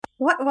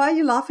Why are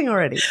you laughing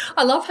already?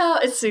 I love how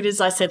as soon as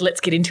I said, let's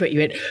get into it,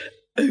 you went,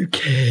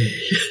 okay.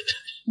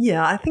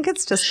 Yeah, I think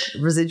it's just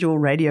residual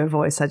radio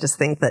voice. I just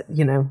think that,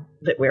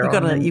 That we're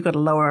you've got to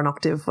lower an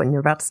octave when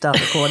you're about to start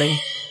recording.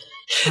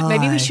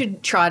 Maybe we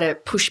should try to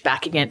push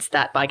back against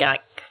that by going,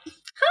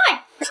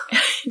 hi.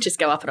 Just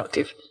go up an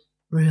octave.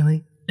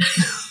 Really?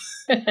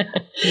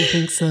 You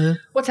think so?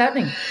 What's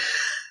happening?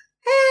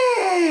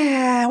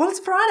 Yeah, well, it's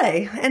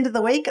Friday, end of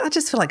the week. I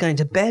just feel like going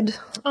to bed.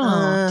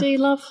 Oh, do you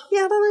love?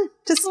 Yeah, I don't know.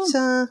 Just,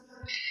 do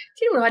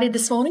you know what I did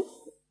this morning?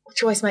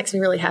 Which always makes me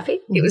really happy.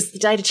 It was the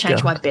day to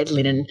change my bed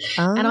linen.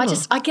 Oh. And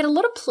I get a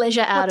lot of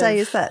pleasure out of... What day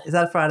is that? Is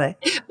that a Friday?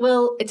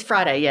 Well, it's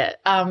Friday, yeah.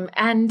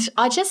 And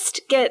I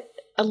just get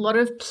a lot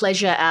of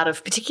pleasure out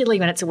of, particularly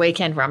when it's a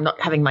weekend where I'm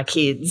not having my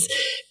kids,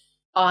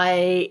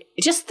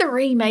 just the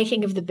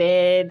remaking of the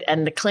bed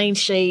and the clean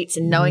sheets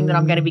and knowing that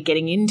I'm going to be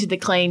getting into the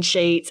clean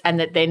sheets and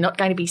that they're not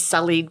going to be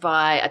sullied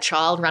by a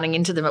child running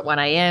into them at 1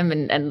 a.m.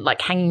 and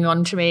like hanging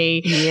on to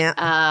me.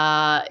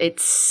 Yeah.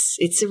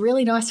 It's a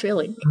really nice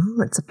feeling.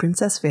 Oh, it's a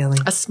princess feeling.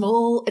 It's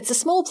a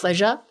small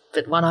pleasure,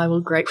 but one I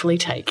will gratefully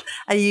take.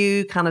 Are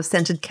you kind of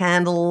scented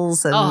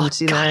candles and, God,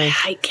 I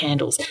hate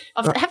candles.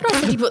 Haven't I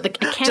said you bought a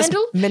candle? Just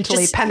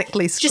mentally,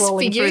 panically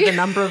scrolling through the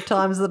number of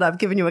times that I've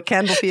given you a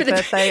candle for your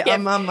birthday.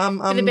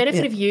 For the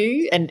benefit of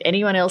you and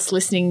anyone else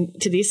listening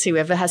to this,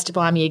 whoever has to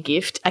buy me a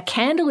gift, a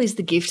candle is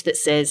the gift that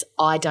says,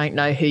 I don't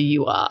know who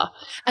you are.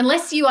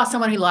 Unless you are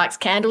someone who likes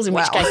candles, in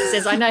which case it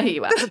says, I know who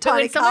you are. There's a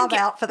tiny carve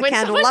out for the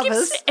candle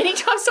lovers.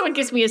 Anytime someone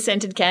gives me a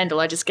scented candle,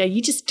 I just go,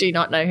 you just do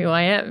not know who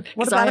I am.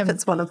 What about if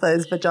it's one of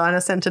those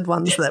vagina-scented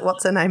ones that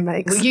what's her name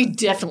makes? Well, you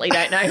definitely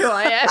don't know who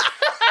I am.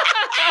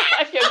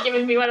 If you're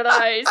giving me one of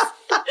those.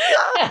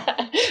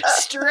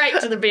 Straight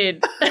to the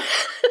bin.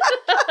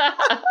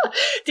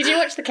 Did you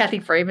watch the Kathy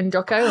Freeman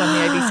doco on the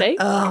ABC?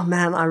 Oh,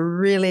 man, I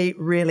really,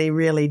 really,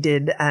 really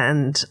did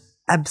and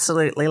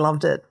absolutely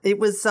loved it. It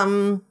was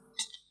I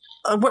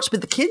watched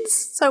with the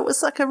kids, so it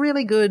was like a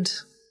really good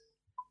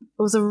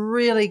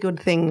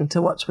thing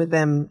to watch with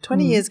them.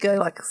 20 years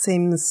ago, it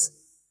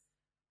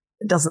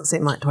doesn't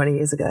seem like 20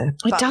 years ago.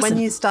 But when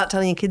you start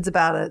telling your kids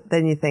about it,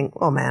 then you think,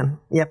 oh, man,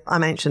 yep,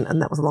 I'm ancient,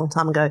 and that was a long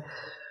time ago.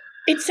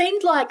 It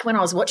seemed like when I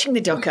was watching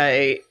the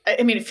doco,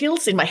 I mean, it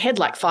feels in my head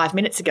like 5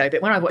 minutes ago,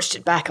 but when I watched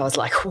it back, I was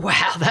like,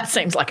 wow, that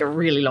seems like a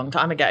really long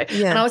time ago.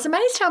 Yeah. And I was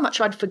amazed how much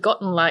I'd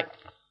forgotten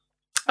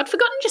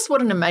just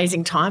what an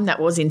amazing time that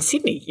was in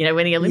Sydney,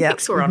 when the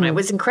Olympics were on. It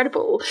was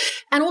incredible.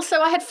 And also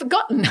I had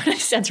forgotten, it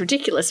sounds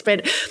ridiculous,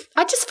 but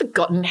I'd just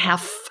forgotten how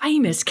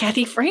famous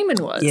Kathy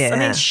Freeman was. Yeah. I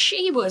mean,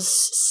 she was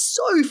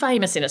so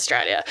famous in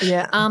Australia.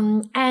 Yeah.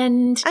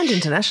 And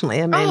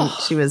internationally. I mean,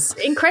 she was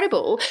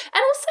incredible.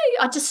 And also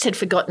I just had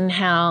forgotten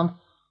how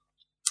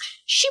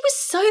she was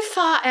so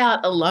far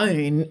out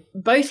alone,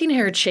 both in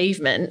her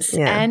achievements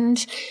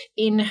and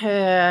in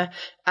her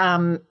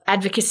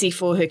advocacy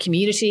for her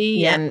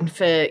community and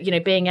for,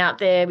 being out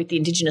there with the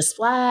Indigenous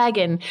flag.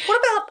 And what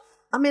about,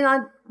 I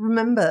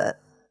remember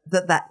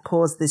that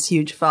caused this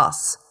huge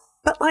fuss,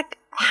 but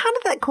how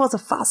did that cause a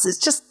fuss? It's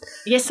just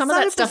some of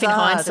that stuff in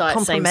hindsight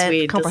seems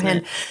weird,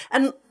 comprehend.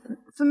 And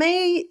for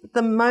me,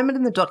 the moment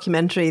in the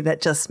documentary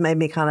that just made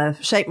me kind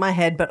of shake my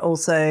head, but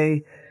also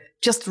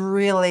just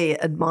really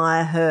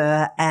admire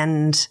her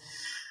and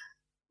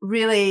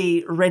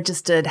really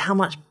registered how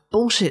much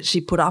bullshit she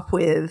put up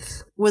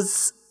with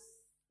was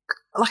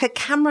like a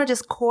camera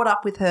just caught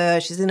up with her.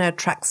 She's in her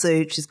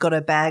tracksuit. She's got her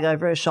bag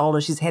over her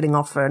shoulder. She's heading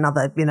off for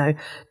another,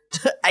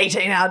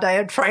 18-hour day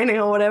of training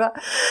or whatever.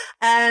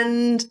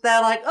 And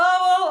they're like,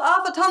 oh, well,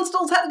 Arthur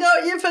Tunstall's had to go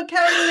at you for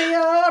carrying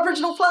the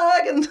Aboriginal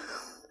flag.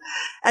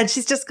 And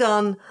she's just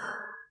gone,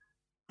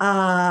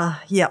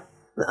 yep.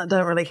 I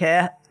don't really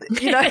care.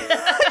 You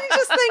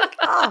just think,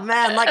 oh,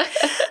 man,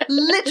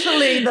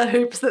 literally the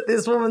hoops that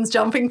this woman's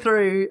jumping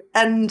through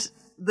and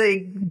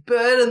the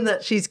burden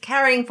that she's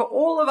carrying for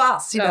all of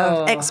us,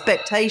 of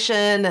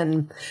expectation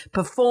and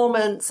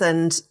performance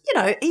and,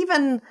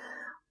 even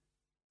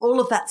all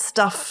of that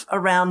stuff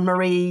around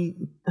Marie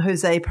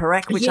Jose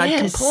Perec, which I'd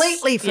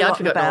completely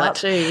forgotten about. All that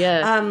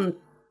too,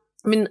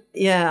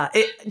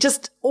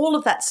 just all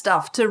of that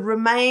stuff to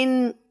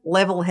remain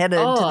level-headed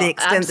to the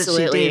extent that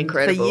she did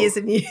for years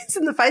and years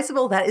in the face of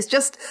all that is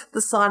just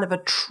the sign of a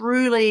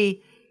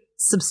truly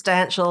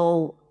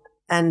substantial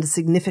and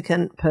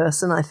significant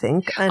person, I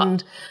think.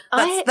 And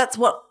that's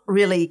what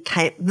really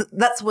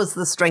that was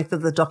the strength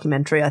of the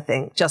documentary, I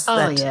think, just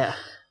the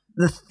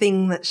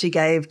thing that she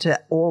gave to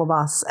all of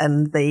us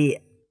and the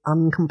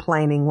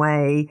uncomplaining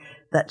way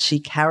that she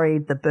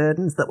carried the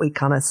burdens that we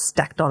kind of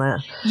stacked on her.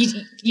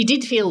 You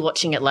did feel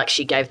watching it like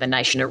she gave the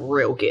nation a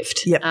real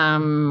gift,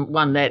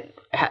 one that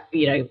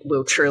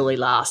will truly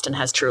last and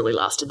has truly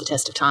lasted the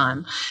test of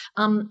time.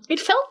 It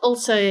felt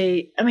also,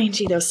 there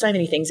were so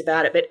many things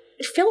about it, but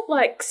it felt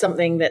like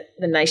something that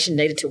the nation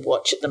needed to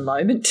watch at the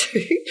moment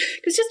too,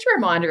 because just a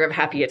reminder of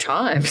happier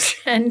times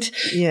and,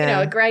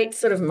 a great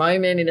sort of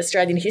moment in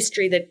Australian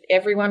history that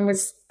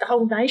the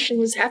whole nation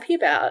was happy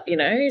about,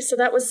 so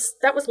that was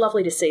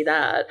lovely to see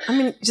that.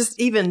 Just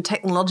even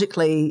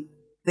technologically,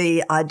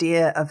 the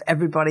idea of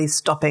everybody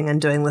stopping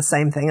and doing the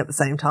same thing at the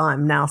same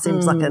time now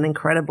seems like an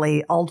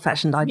incredibly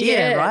old-fashioned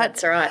idea, right?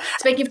 That's right.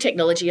 Speaking of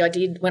technology,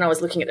 when I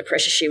was looking at the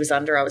pressure she was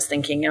under, I was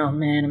thinking, oh,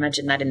 man,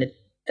 imagine that in the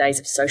days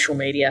of social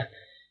media.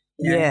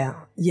 Yeah.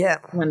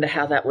 I wonder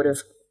how that would have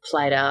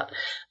played out.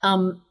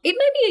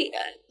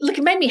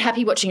 It made me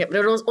happy watching it, but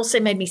it also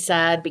made me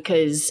sad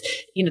because,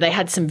 they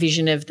had some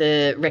vision of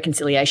the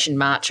reconciliation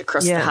march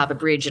across the Harbour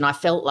Bridge, and I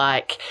felt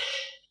like,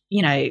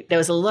 there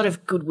was a lot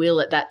of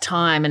goodwill at that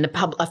time, and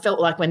I felt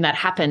like when that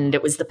happened,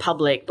 it was the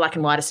public, Black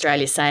and White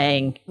Australia,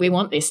 saying, we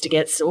want this to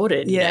get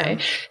sorted, you know?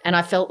 And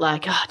I felt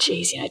like,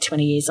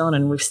 20 years on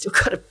and we've still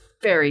got a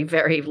very,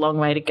 very long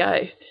way to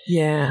go.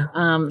 Yeah.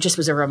 Just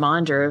was a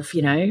reminder of,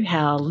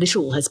 how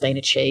little has been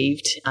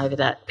achieved over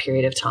that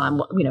period of time,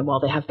 while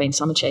there have been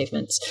some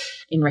achievements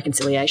in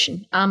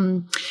reconciliation.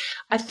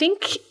 I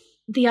think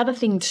the other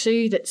thing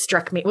too that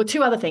struck me, well,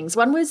 two other things.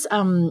 One was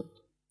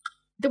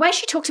the way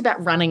she talked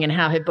about running and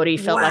how her body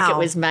felt like it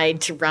was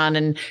made to run,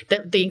 and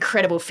the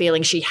incredible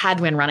feeling she had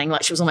when running,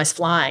 like she was almost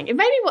flying. It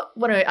made me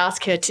want to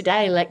ask her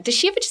today, like, does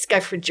she ever just go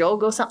for a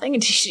jog or something?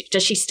 And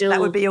does she still? That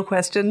would be your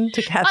question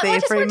to Kathy I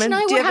just Freeman. Want to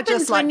know Do you ever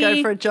just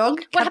go for a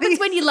jog? What happens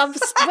when you love?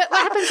 What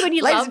happens when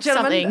you Ladies love and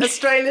gentlemen, something?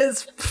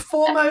 Australia's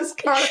foremost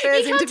current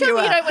affairs you can't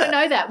interviewer. Tell me you don't want to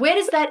know that. Where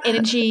does that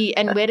energy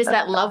and where does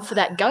that love for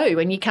that go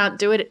when you can't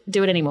do it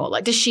anymore?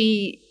 Like, does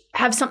she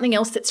have something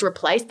else that's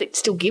replaced that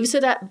still gives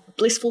her that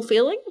blissful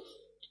feeling?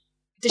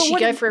 Does she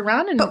go for a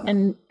run? But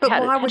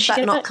why would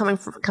that not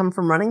come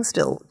from running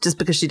still? Just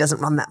because she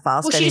doesn't run that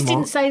fast anymore? Well, she just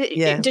didn't say that.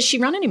 Yeah. Does she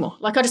run anymore?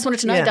 Like, I just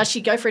wanted to know, does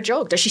she go for a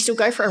jog? Does she still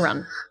go for a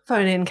run?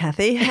 Phone in,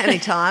 Kathy,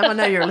 anytime. I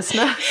know you're a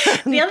listener.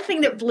 The other thing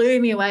that blew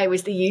me away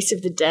was the use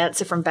of the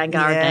dancer from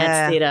Bangarra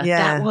Dance Theatre.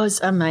 Yeah. That was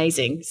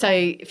amazing.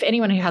 So for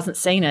anyone who hasn't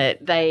seen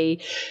it,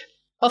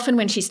 often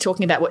when she's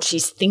talking about what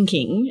she's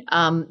thinking,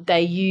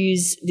 they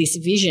use this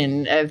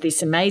vision of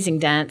this amazing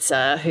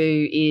dancer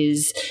who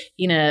is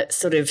in a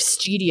sort of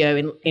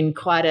studio in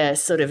quite a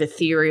sort of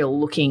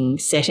ethereal-looking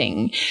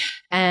setting.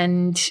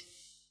 And,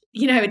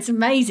 it's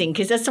amazing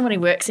because as someone who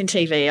works in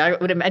TV, I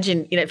would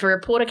imagine, if a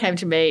reporter came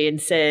to me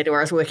and said, or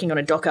I was working on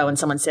a doco and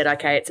someone said,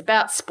 okay, it's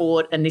about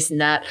sport and this and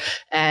that,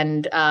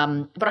 and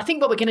but I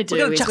think what we're going to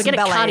do is we're going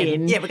to cut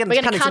in. Yeah, we're going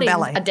to cut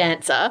in a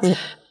dancer.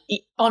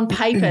 On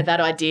paper, that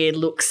idea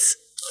looks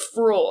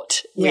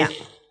fraught with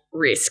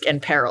risk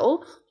and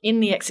peril. In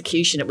the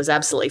execution, it was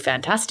absolutely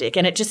fantastic.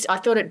 And I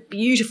thought it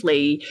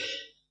beautifully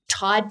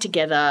tied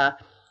together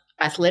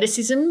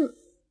athleticism,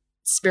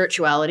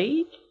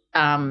 spirituality,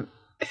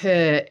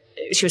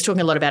 she was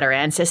talking a lot about her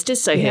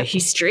ancestors, so her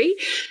history.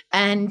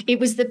 And it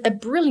was a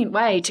brilliant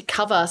way to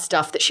cover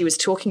stuff that she was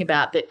talking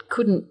about that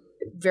couldn't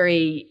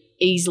very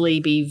easily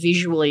be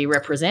visually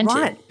represented.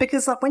 Right,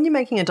 because like when you're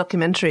making a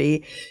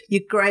documentary,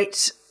 your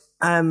great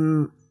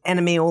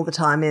enemy all the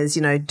time is,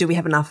 do we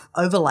have enough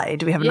overlay?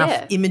 Do we have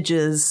enough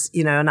images,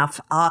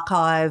 enough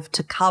archive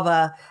to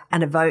cover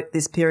and evoke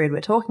this period we're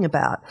talking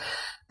about?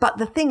 But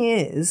the thing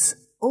is,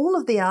 all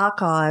of the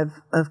archive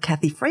of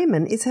Kathy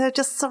Freeman is her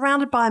just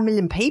surrounded by a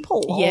million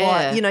people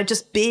or,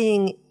 just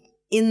being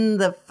in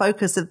the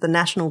focus of the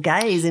national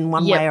gaze in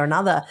one way or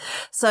another.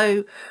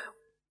 So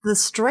the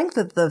strength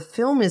of the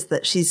film is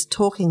that she's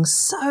talking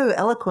so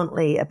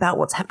eloquently about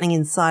what's happening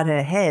inside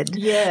her head.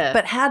 Yeah.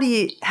 But how do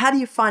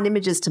you find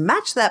images to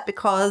match that?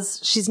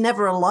 Because she's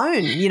never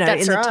alone,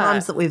 That's in the right.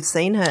 times that we've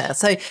seen her.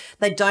 So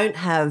they don't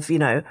have,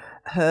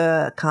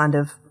 her kind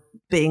of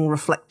being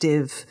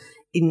reflective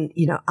in,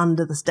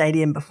 under the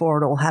stadium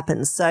before it all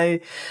happens. So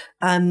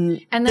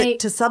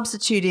to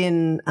substitute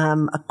in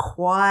a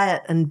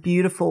quiet and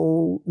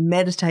beautiful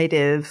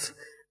meditative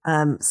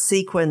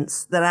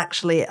sequence that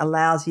actually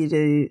allows you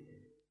to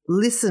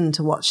listen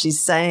to what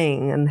she's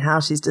saying and how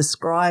she's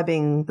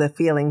describing the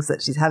feelings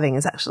that she's having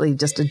is actually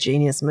just a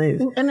genius move.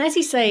 And as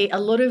you say,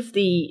 a lot of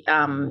the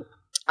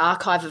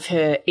archive of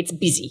her, it's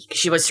busy because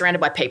she was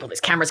surrounded by people. There's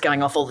cameras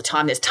going off all the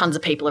time. There's tons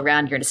of people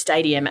around. You're in a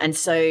stadium. And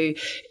so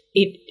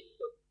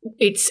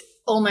it's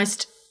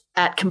almost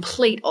at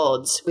complete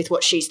odds with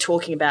what she's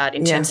talking about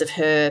in terms of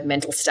her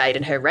mental state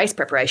and her race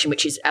preparation,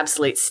 which is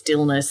absolute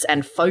stillness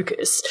and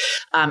focus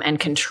and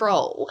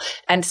control.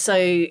 And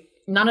so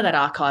none of that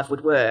archive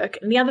would work.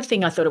 And the other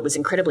thing I thought it was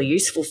incredibly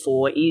useful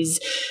for is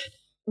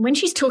when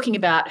she's talking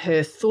about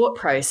her thought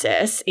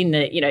process in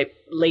the,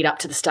 lead up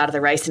to the start of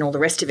the race and all the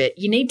rest of it,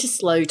 you need to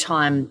slow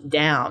time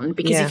down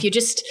because if you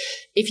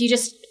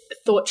just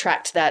thought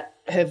tracked that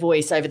her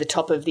voice over the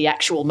top of the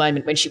actual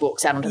moment when she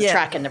walks out onto the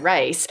track and the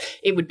race,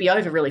 it would be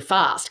over really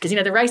fast because,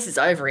 the race is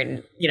over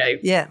in,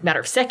 matter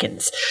of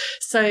seconds.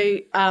 So,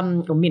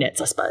 or minutes,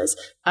 I suppose.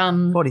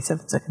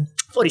 47 seconds.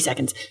 40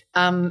 seconds.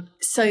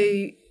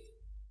 So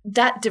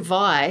that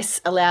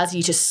device allows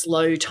you to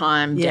slow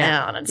time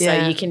down. And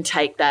so you can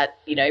take that,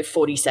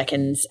 40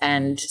 seconds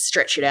and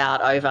stretch it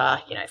out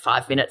over,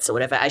 5 minutes or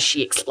whatever as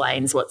she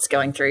explains what's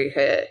going through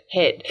her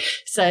head.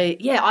 So,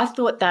 I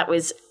thought that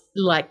was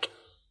like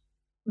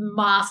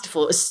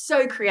masterful. It was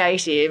so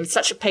creative,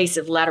 such a piece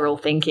of lateral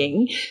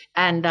thinking,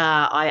 and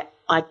I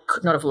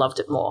could not have loved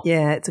it more.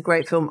 Yeah, it's a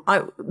great film.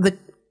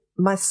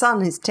 my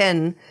son, who's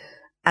 10,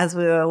 as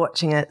we were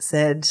watching it,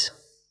 said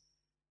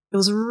it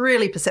was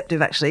really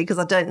perceptive, actually, because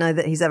I don't know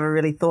that he's ever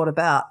really thought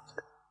about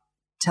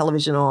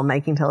television or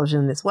making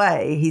television in this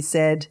way. He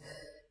said,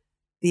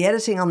 the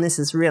editing on this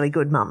is really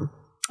good, Mum.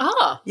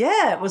 Ah.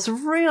 Yeah, it was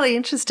really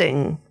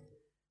interesting.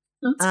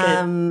 That's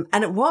good.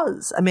 And it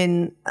was. I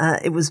mean,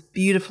 it was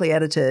beautifully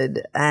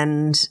edited,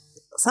 and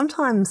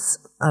sometimes,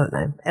 I don't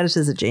know,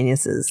 editors are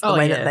geniuses. The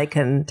way that they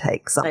can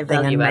take something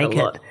and make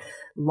it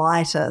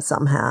lighter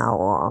somehow,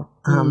 or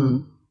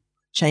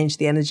change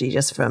the energy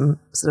just from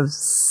sort of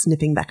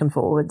snipping back and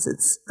forwards.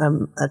 It's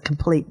a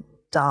complete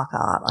dark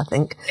art, I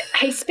think.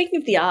 Hey, speaking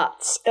of the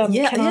arts,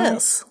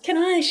 can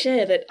I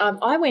share that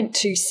I went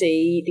to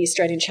see the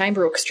Australian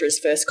Chamber Orchestra's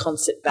first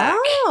concert back.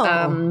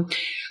 Oh.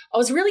 I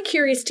was really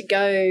curious to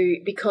go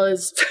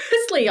because,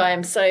 firstly, I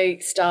am so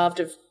starved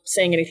of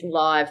seeing anything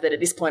live that at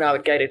this point I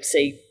would go to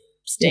see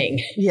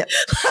Sting. Yep.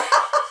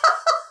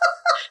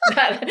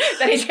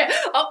 that is,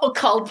 or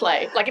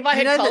Coldplay. Like if I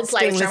heard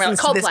Coldplay, I'm like,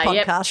 Coldplay,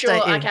 yeah, sure.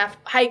 I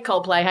hate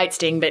Coldplay, hate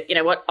Sting, but you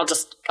know what? I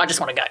just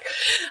want to go.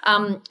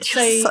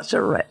 You're such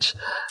a wretch.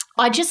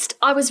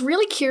 I was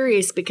really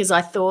curious because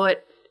I thought.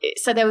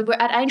 So they were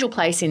at Angel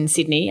Place in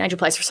Sydney, Angel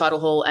Place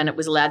Recital Hall, and it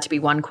was allowed to be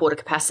 1/4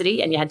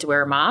 capacity and you had to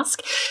wear a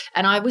mask.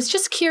 And I was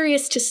just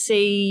curious to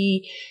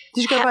see...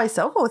 Did you go by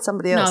yourself or with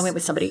somebody else? No, I went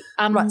with somebody.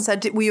 Right, so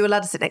were you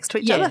allowed to sit next to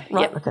each other?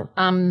 Right, okay.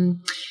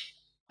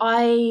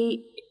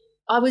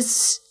 I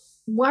was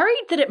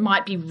worried that it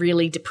might be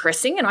really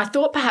depressing, and I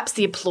thought perhaps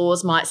the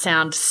applause might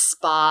sound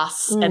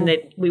sparse and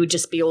that we would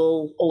just be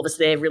all of us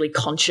there really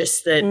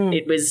conscious that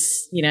it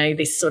was, you know,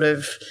 this sort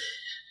of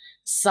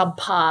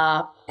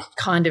subpar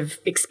kind of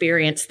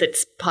experience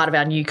that's part of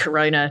our new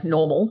corona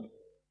normal.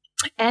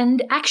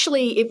 And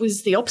actually it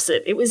was the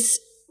opposite. It was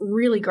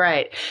really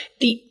great.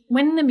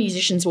 When the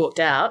musicians walked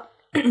out,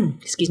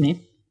 excuse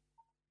me,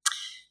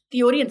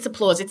 the audience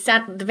applause,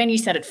 the venue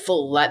sounded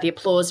full. Like the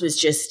applause was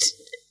just,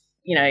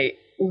 you know,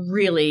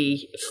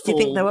 really full. Do you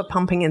think they were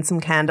pumping in some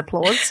canned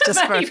applause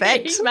just for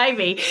effect?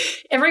 Maybe.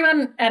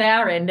 Everyone at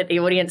our end, at the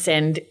audience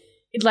end,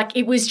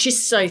 it was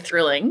just so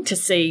thrilling to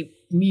see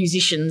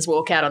musicians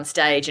walk out on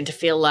stage and to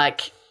feel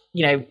like,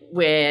 you know,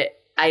 we're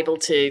able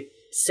to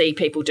see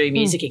people do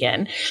music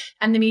again.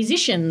 And the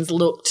musicians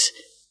looked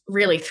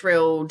really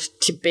thrilled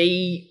to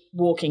be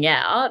walking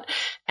out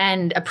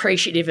and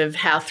appreciative of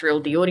how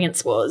thrilled the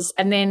audience was.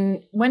 And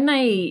then when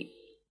they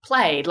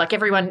played, like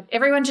everyone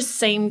just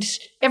seemed,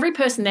 every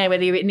person there,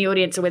 whether you're in the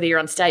audience or whether you're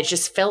on stage,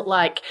 just felt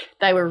like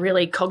they were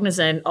really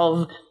cognizant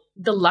of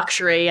the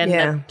luxury and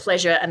the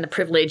pleasure and the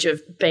privilege of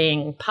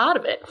being part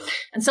of it.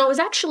 And so it was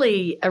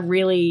actually a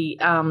really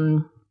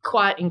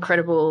quite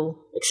incredible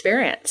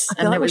experience.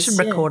 I feel like we should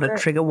record a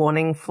trigger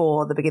warning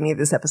for the beginning of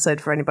this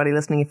episode for anybody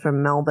listening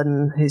from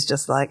Melbourne who's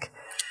just like,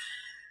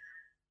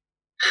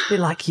 be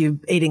like you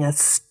eating a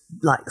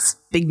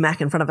Big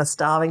Mac in front of a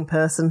starving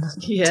person.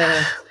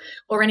 Yeah.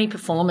 Or any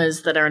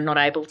performers that are not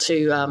able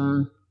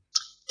to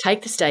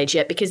take the stage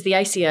yet, because the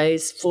ACO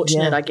is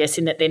fortunate, I guess,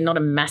 in that they're not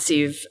a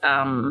massive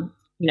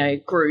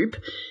group.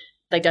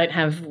 They don't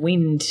have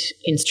wind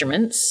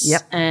instruments.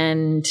 Yep.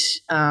 And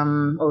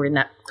or in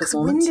that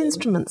performance. Wind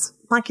instruments.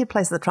 My kid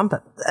plays the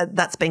trumpet.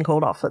 That's been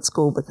called off at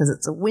school because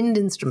it's a wind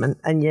instrument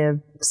and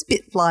your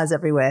spit flies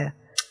everywhere.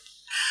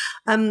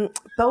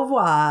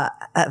 Belvoir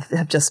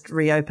have just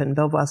reopened,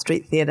 Belvoir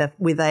Street Theatre,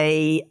 with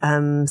a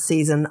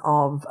season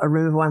of A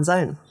Room of One's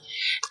Own.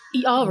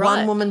 Oh, right.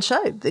 One-woman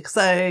show.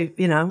 So,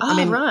 you know,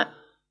 right.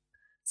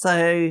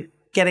 So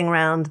getting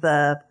around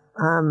the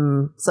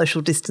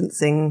social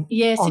distancing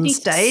on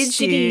stage.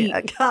 You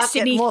can't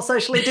get more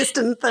socially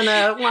distant than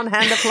a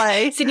one-hander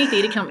play. Sydney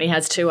Theatre Company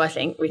has two, I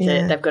think.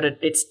 They've got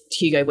it's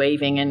Hugo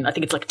Weaving, and I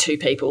think it's like two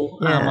people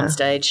on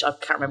stage. I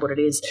can't remember what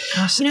it is.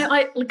 Gosh, you know,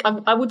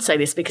 I would say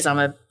this because I'm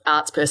an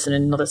arts person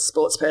and not a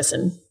sports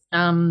person.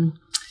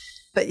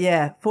 But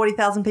yeah,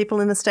 40,000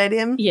 people in the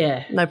stadium.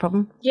 Yeah, no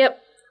problem. Yep.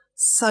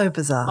 So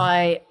bizarre.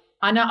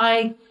 I know.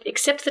 I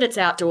accept that it's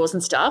outdoors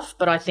and stuff,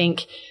 but I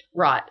think.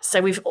 Right.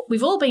 So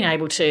we've all been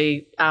able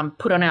to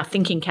put on our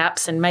thinking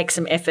caps and make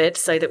some effort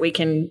so that we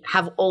can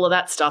have all of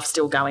that stuff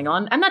still going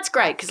on. And that's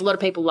great because a lot of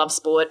people love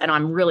sport, and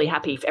I'm really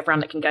happy for everyone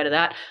that can go to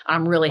that.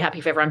 I'm really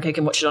happy for everyone who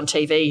can watch it on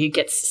TV, who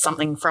gets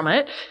something from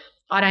it.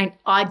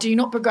 I do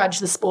not begrudge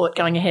the sport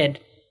going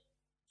ahead.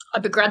 I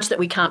begrudge that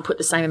we can't put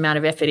the same amount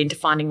of effort into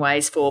finding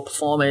ways for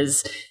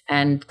performers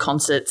and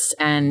concerts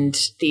and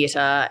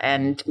theatre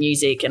and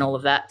music and all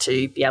of that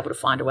to be able to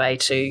find a way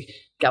to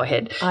go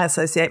ahead. I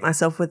associate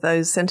myself with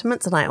those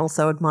sentiments, and I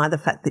also admire the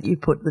fact that you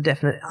put the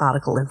definite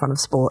article in front of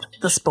sport.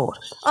 The sport.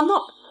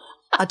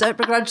 I don't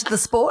begrudge the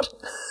sport.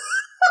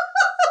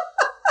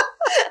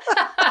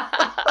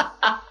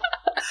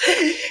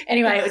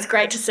 Anyway, it was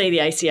great to see the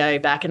ACO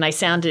back, and they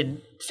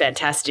sounded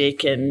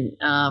fantastic. And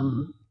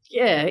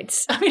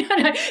it's. I mean, I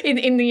know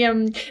in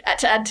the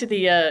to add to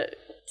the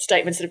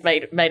statements that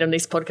have made on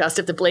this podcast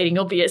of the bleeding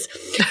obvious,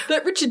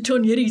 that Richard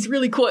Tognetti's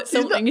really quite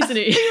something, isn't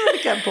he? He really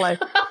can play.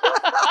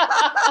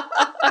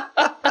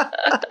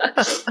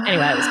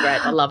 Anyway, it was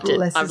great. I loved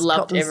it. I've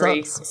loved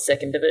every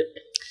second of it.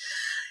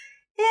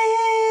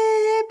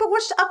 Yeah, but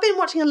I've been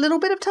watching a little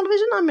bit of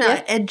television. I'm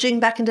edging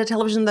back into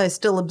television, though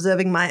still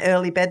observing my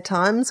early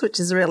bedtimes, which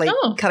is really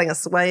cutting a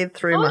swathe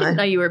through I didn't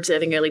know you were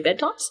observing early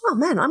bedtimes. Oh,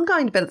 man, I'm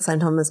going to bed at the same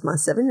time as my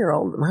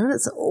 7-year-old at the moment.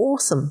 It's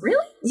awesome.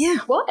 Really? Yeah.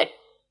 Why?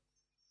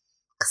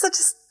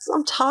 Because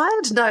I'm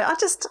tired. No, I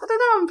don't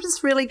know. I'm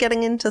just really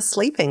getting into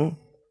sleeping.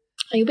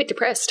 Are you a bit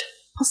depressed?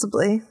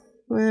 Possibly.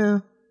 Yeah.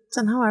 I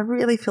don't know. I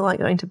really feel like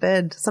going to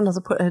bed. Sometimes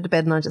I put her to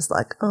bed and I just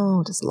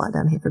just lie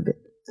down here for a bit.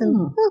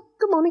 And,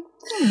 good morning.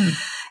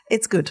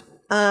 It's good.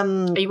 Are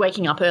you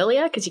waking up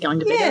earlier because you're going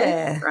to bed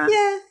early?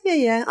 Right.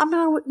 Yeah. I mean,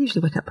 I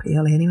usually wake up pretty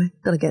early anyway.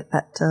 Got to get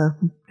that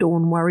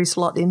dawn worry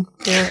slot in.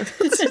 Yeah.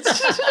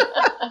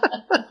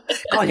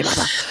 Go on, your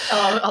mother.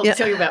 I'll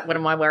tell you about one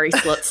of my worry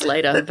slots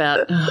later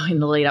about in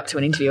the lead up to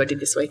an interview I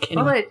did this week.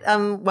 Anyway.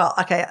 Well,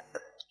 okay.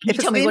 If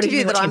it's the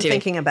interview that I'm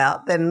thinking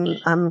about, then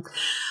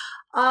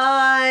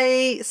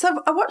I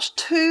watched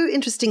 2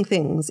 interesting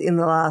things in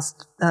the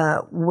last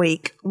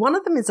week. One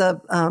of them is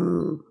a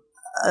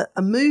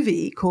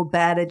movie called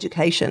Bad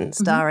Education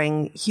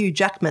starring Hugh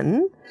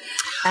Jackman.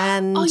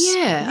 And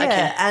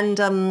okay.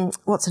 And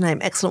what's her name?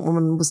 Excellent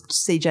woman was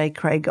CJ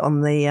Craig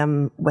on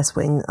the West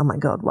Wing. Oh my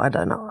God, why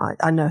don't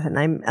I know her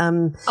name?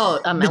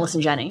 Alison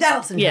Janney.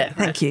 Alison Janney.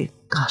 Thank you.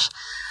 Gosh.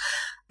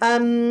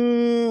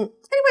 Anyway,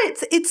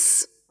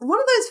 it's one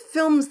of those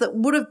films that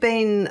would have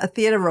been a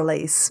theatre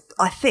release,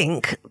 I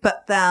think,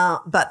 but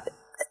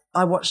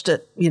I watched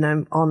it,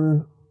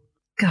 on.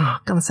 I'm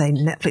going to say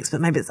Netflix, but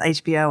maybe it's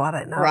HBO. I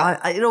don't know. Right.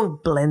 It all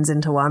blends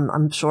into one.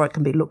 I'm sure it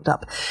can be looked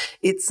up.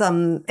 It's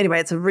anyway,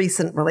 it's a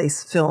recent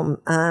release film,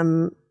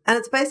 and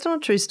it's based on a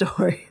true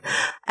story.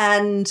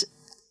 And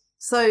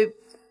so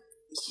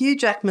Hugh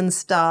Jackman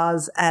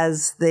stars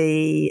as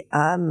the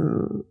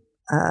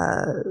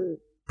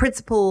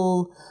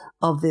principal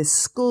of this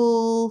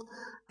school,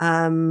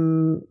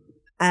 and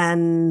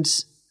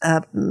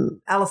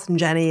Alison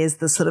Janney is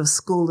the sort of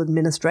school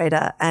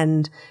administrator,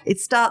 and it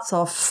starts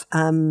off,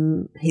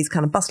 he's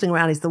kind of bustling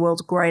around. He's the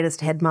world's greatest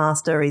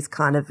headmaster. He's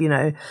kind of,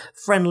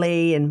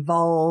 friendly,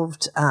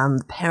 involved.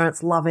 The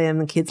parents love him,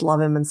 the kids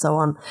love him, and so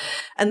on.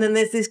 And then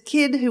there's this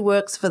kid who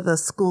works for the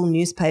school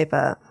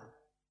newspaper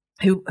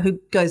who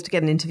goes to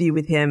get an interview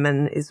with him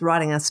and is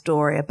writing a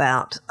story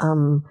about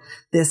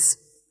this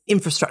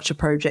infrastructure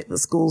project the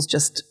school's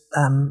just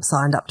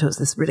signed up to. It's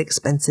this really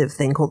expensive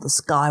thing called the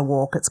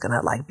Skywalk. It's going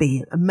to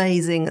be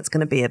amazing. It's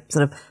going to be a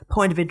sort of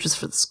point of interest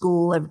for the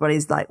school.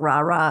 Everybody's like rah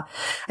rah,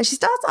 and she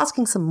starts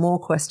asking some more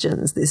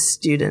questions. This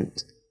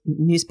student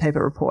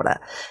newspaper reporter,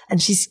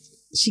 and she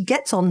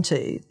gets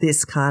onto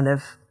this kind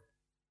of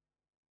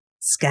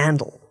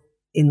scandal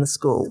in the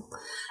school.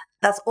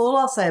 That's all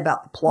I'll say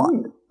about the plot,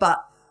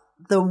 but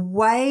the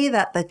way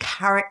that the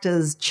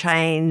characters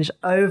change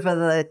over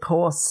the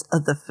course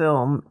of the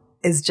film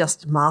is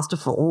just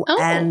masterful.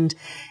 And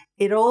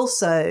it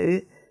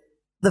also,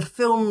 the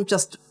film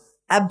just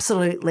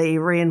absolutely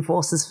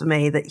reinforces for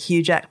me that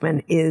Hugh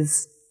Jackman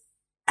is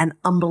an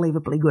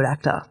unbelievably good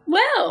actor.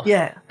 Wow.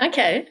 Yeah.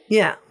 Okay.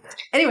 Yeah.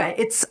 Anyway,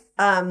 it's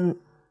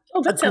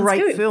that sounds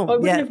great good. film. I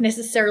wouldn't have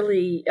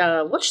necessarily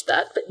watched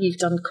that, but you've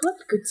done quite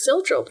a good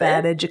sell job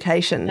there. Bad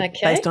Education,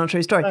 based on a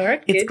true story. All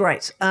right, it's good.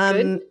 great.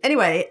 Good.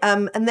 Anyway,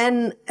 and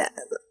then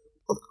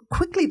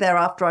quickly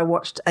thereafter I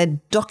watched a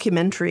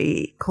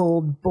documentary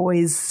called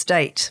Boys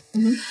State.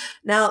 Mm-hmm.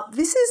 Now,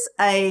 this is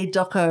a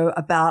doco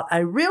about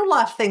a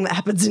real-life thing that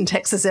happens in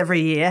Texas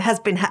every year, has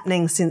been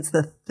happening since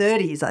the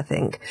 30s, I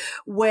think,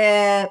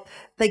 where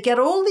they get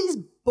all these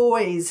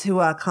boys who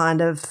are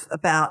kind of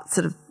about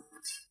sort of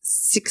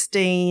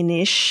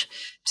 16-ish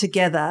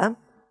together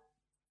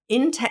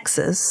in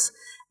Texas,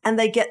 and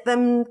they get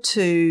them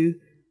to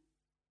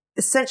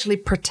essentially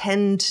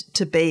pretend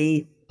to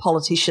be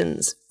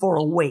politicians for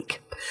a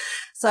week.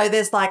 So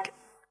there's more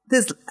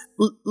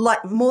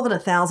than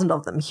 1,000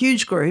 of them,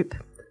 huge group,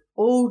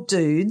 all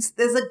dudes.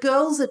 There's a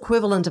girls'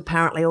 equivalent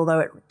apparently, although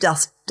it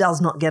just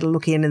does not get a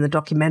look in the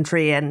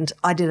documentary, and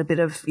I did a bit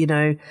of,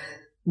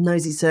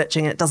 nosy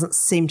searching. It doesn't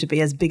seem to be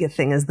as big a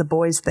thing as the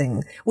boys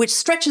thing, which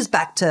stretches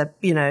back to,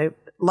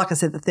 like I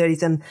said, the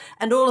 30s,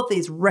 and all of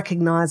these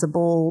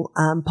recognisable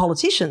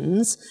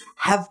politicians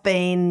have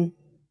been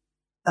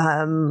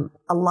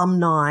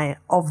alumni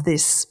of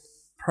this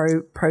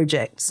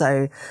project.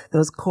 So there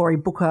was Cory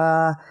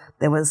Booker.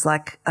 There was one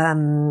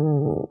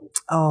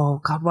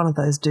of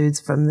those dudes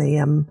from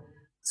the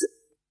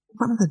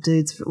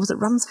was it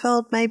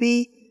Rumsfeld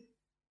maybe?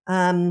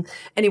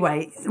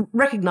 Anyway,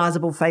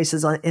 recognisable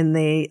faces on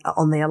the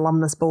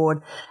alumnus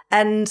board,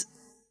 and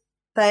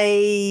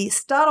they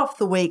start off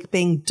the week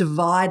being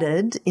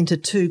divided into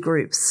 2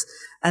 groups,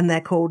 and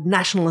they're called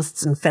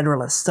nationalists and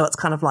federalists. So it's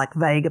kind of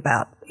vague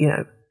about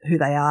who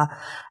they are,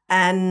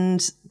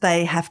 and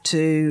they have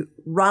to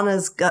run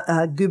as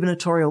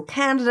gubernatorial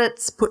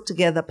candidates, put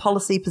together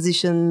policy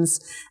positions,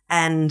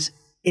 and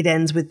it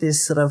ends with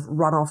this sort of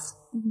runoff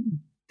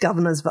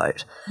governor's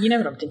vote. You know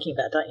what I'm thinking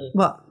about, don't you?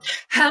 What?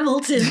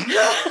 Hamilton.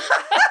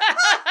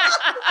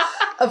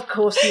 Of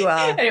course you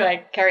are.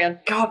 Anyway, carry on.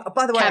 God,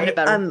 by the way, cabinet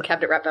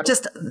rap battle.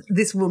 just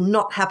this will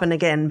not happen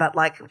again, but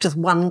just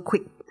one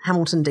quick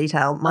Hamilton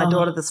detail. My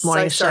daughter this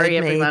morning showed me.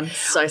 Everyone.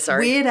 So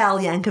sorry. Weird Al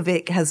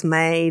Yankovic has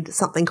made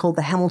something called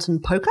the Hamilton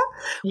Polka,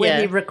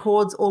 where he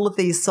records all of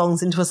these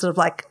songs into a sort of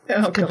like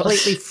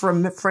completely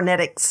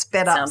frenetic,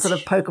 sped up sort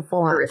of polka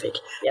format. Horrific.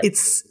 Yep.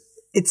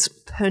 It's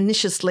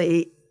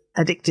perniciously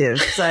addictive.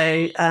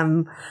 So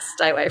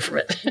stay away from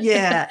it.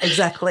 Yeah,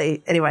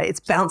 exactly. Anyway, it's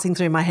bouncing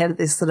through my head at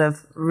this sort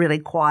of really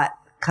quiet,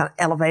 kind of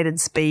elevated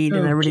speed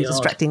in a really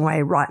distracting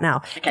way right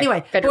now. Okay.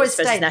 Anyway, Federalists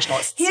versus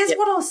Nationalists. Here's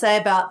what I'll say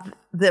about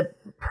the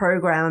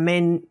program. I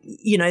mean,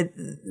 you know,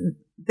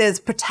 there's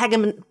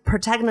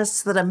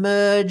protagonists that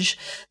emerge.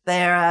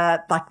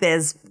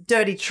 There's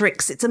dirty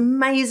tricks. It's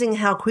amazing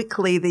how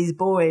quickly these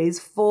boys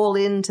fall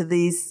into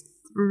these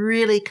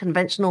really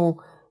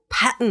conventional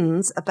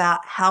patterns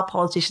about how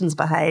politicians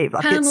behave.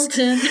 Like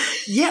Hamilton.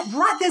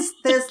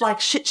 There's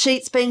like shit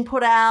sheets being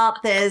put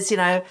out. There's, you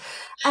know,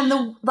 and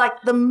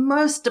the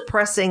most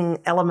depressing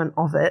element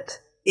of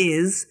it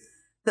is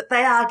that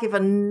they are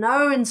given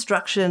no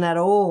instruction at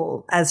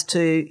all as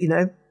to, you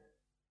know,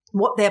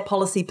 what their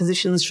policy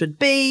positions should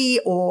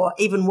be or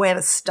even where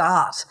to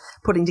start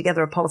putting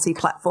together a policy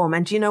platform.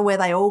 And do you know where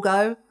they all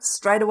go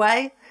straight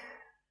away?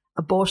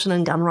 Abortion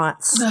and gun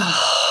rights. That's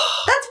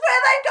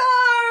where they go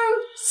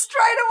straight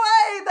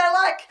away. They're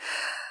like,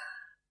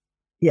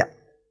 yeah,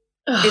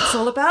 it's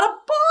all about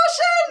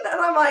abortion.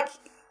 And I'm like,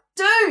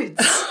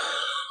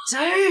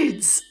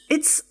 dudes,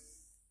 it's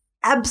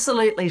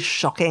absolutely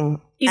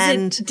shocking.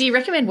 Do you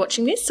recommend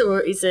watching this or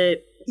is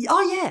it?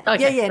 Oh, yeah.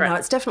 Okay, yeah. Right. No,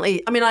 it's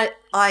definitely, I mean,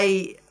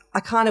 I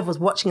kind of was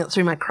watching it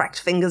through my cracked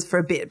fingers for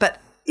a bit,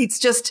 but it's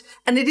just,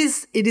 and it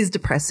is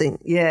depressing,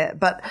 yeah,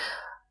 but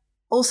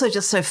also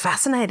just so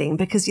fascinating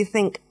because you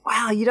think,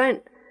 wow, you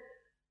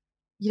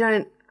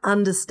don't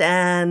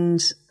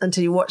understand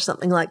until you watch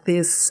something like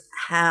this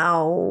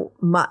how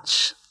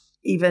much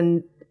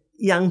even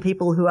young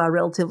people who are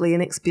relatively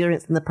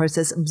inexperienced in the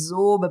process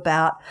absorb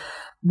about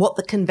what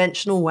the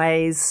conventional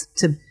ways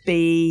to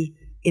be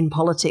in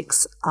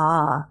politics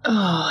are.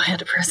 Oh, how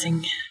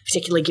depressing,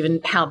 particularly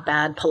given how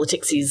bad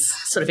politics is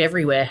sort of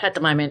everywhere at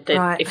the moment,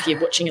 that if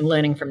you're watching and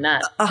learning from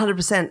that.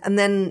 100%. And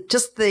then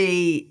just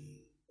the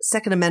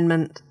Second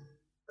Amendment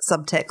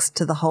subtext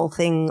to the whole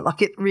thing,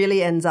 like it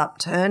really ends up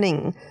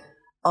turning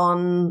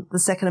on the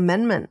Second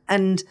Amendment.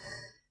 And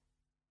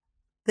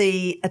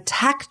the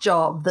attack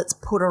job that's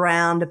put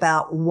around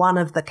about one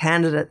of the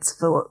candidates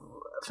for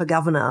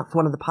governor, for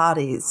one of the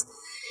parties,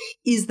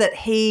 is that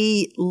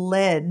he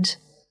led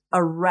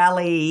a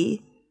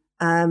rally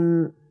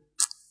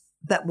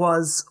that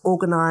was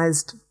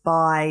organised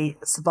by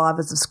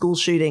survivors of school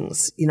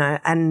shootings, you know,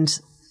 and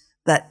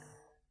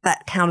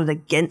that counted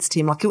against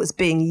him. Like it was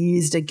being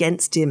used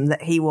against him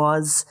that he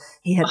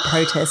had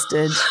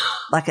protested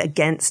like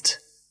against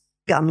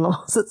gun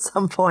laws at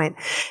some point.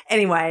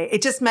 Anyway,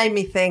 it just made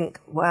me think,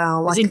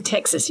 wow. Like, it was in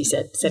Texas, you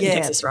said. In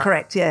Texas, right?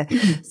 Correct, yeah.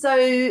 So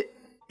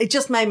it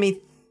just made me,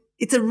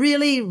 it's a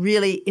really,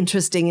 really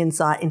interesting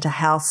insight into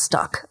how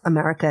stuck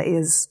America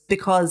is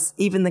because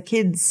even the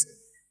kids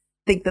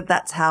think that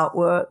that's how it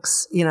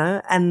works, you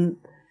know, and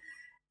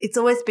it's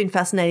always been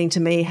fascinating to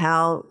me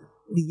how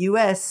the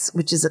US,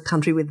 which is a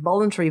country with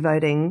voluntary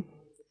voting,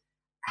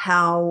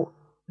 how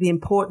the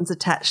importance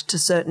attached to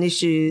certain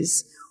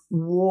issues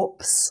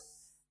warps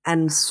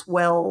and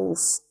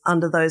swells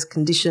under those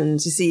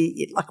conditions. You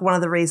see, like one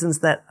of the reasons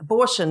that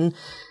abortion,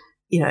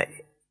 you know,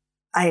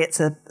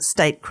 it's a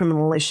state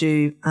criminal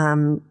issue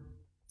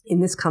in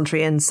this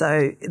country, and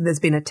so there's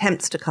been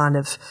attempts to kind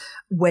of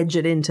wedge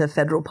it into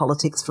federal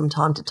politics from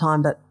time to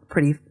time, but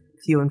pretty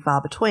few and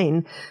far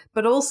between.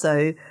 But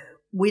also,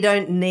 we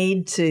don't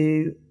need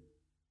to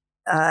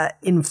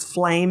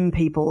inflame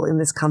people in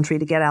this country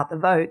to get out the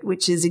vote,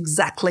 which is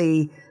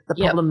exactly the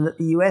problem that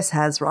the US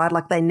has, right?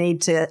 Like they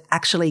need to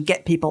actually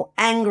get people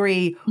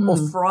angry or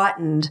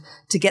frightened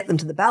to get them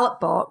to the ballot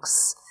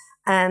box.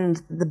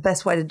 And the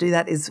best way to do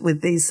that is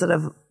with these sort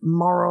of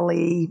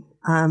morally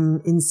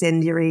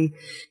incendiary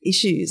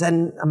issues.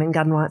 And, I mean,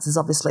 gun rights is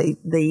obviously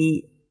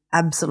the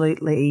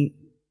absolutely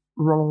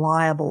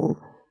reliable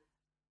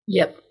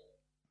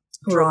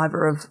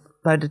driver of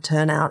voter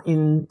turnout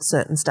in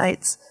certain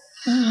states.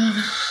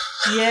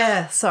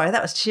 Yeah, sorry,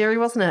 that was cheery,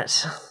 wasn't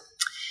it?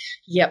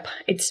 Yep,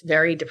 it's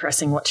very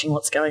depressing watching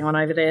what's going on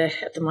over there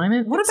at the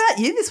moment. What about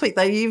you this week,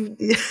 though?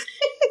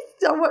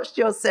 I watched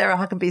your Sarah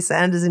Huckabee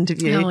Sanders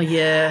interview. Oh,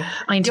 yeah.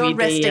 Your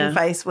resting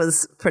face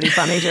was pretty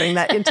funny during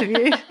that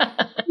interview.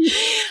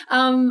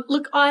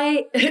 Look,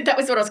 that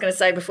was what I was going to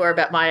say before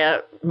about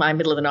my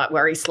middle of the night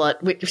worry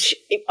slot.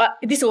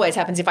 This always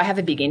happens if I have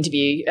a big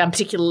interview,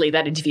 particularly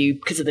that interview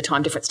because of the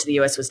time difference to the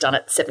US was done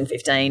at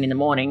 7:15 in the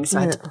morning, so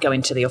I had to go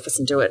into the office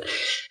and do it.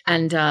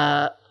 And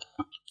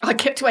I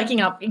kept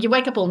waking up. You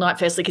wake up all night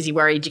firstly because you're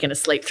worried you're going to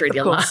sleep through the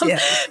alarm. Yeah.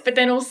 But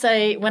then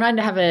also when I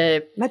have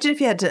Imagine if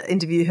you had to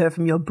interview her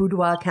from your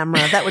boudoir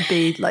camera. That would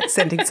be like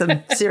sending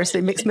some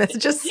seriously mixed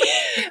messages.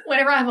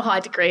 Whenever I have a high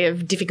degree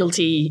of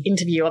difficulty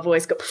interview, I've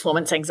always got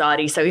performance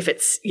anxiety. So if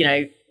it's, you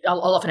know,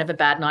 I'll often have a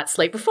bad night's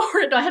sleep before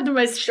it. I had the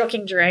most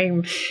shocking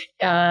dream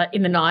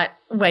in the night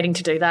waiting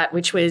to do that,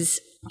 which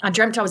was I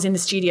dreamt I was in the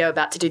studio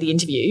about to do the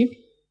interview.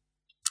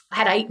 I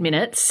had 8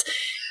 minutes.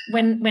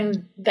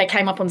 When they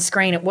came up on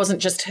screen, it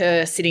wasn't just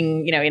her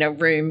sitting, in a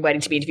room waiting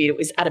to be interviewed. It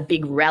was at a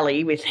big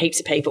rally with heaps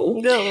of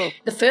people. No.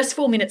 The first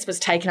 4 minutes was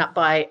taken up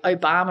by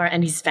Obama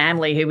and his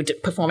family, who were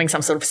performing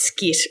some sort of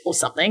skit or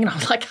something. And I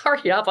was like,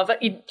 hurry up, I've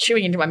got you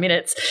chewing into my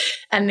minutes.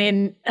 And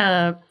then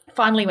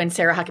finally, when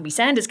Sarah Huckabee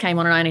Sanders came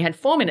on and I only had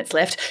 4 minutes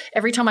left,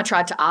 every time I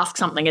tried to ask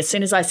something, as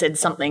soon as I said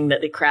something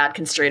that the crowd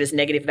construed as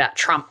negative about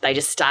Trump, they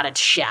just started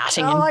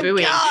shouting and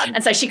booing. God.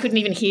 And so she couldn't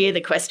even hear the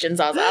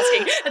questions I was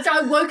asking. And so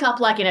I woke up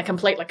like in a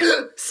complete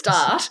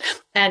start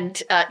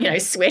and,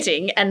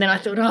 sweating. And then I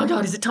thought, oh,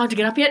 God, is it time to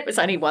get up yet? It was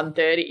only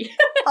 1:30.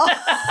 Oh. And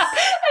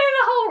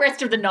the whole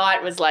rest of the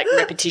night was like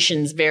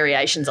repetitions,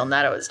 variations on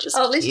that. It was just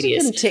at least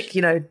tedious. You can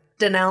tick,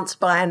 denounced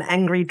by an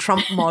angry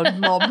Trump mob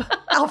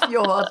off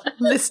your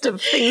list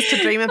of things to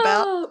dream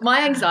about.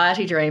 My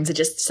anxiety dreams are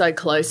just so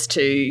close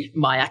to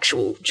my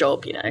actual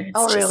job,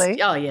 It's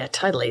really? Oh, yeah,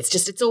 totally.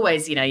 It's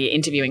always, you're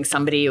interviewing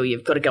somebody or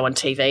you've got to go on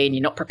TV and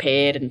you're not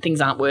prepared and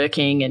things aren't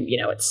working and,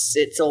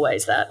 it's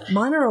always that.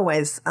 Mine are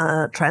always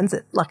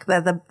transit. Like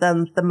they're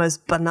the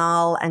most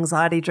banal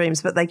anxiety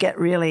dreams, but they get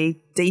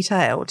really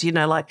detailed,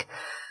 like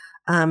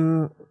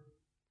I'm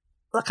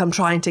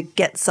trying to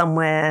get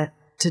somewhere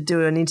to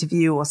do an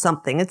interview or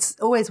something. It's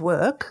always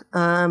work,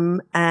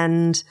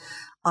 and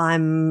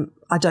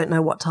I don't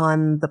know what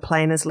time the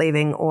plane is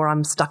leaving, or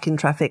I'm stuck in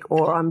traffic,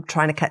 or I'm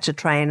trying to catch a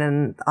train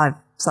and I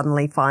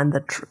suddenly find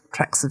the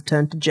tracks have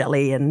turned to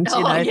jelly, and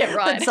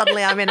and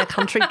suddenly I'm in a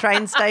country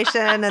train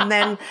station, and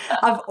then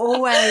I've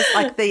always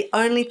the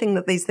only thing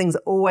that these things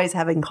always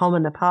have in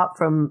common, apart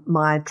from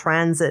my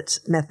transit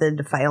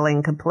method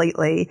failing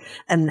completely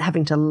and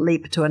having to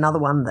leap to another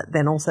one that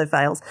then also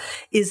fails,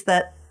 is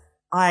that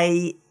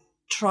I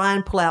try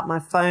and pull out my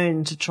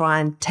phone to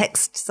try and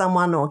text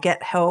someone or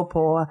get help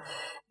or,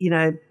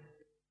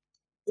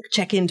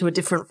 check into a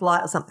different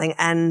flight or something,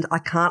 and I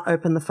can't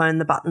open the phone,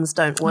 the buttons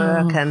don't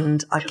work,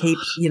 and I keep,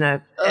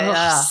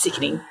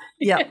 sickening.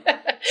 Yeah.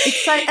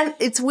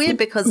 It's weird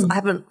because I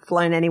haven't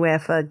flown anywhere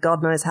for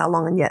God knows how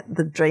long, and yet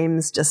the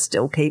dreams just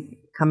still keep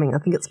coming. I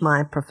think it's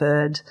my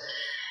preferred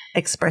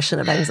expression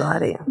of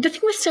anxiety. The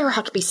thing with Sarah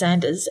Huckabee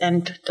Sanders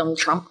and Donald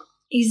Trump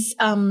is,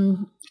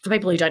 for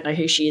people who don't know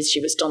who she is,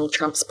 she was Donald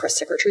Trump's press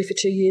secretary for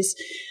 2 years.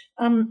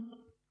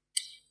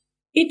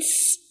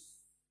 It's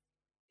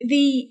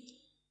the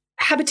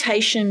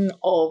habitation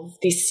of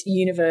this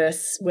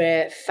universe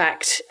where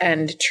fact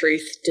and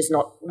truth does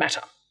not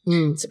matter.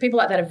 So people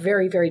like that are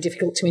very, very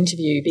difficult to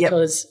interview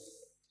because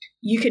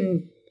you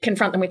can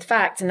confront them with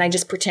facts and they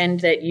just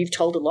pretend that you've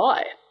told a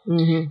lie.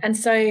 Mm-hmm. And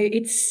so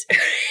it's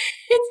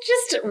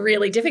just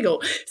really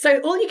difficult. So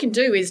all you can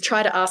do is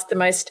try to ask the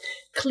most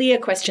clear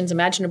questions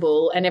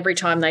imaginable, and every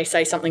time they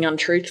say something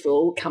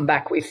untruthful, come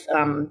back with,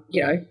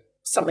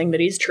 something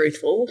that is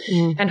truthful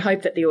and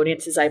hope that the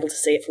audience is able to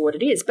see it for what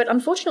it is. But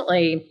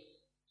unfortunately,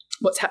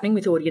 what's happening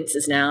with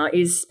audiences now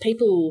is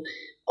people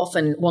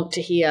often want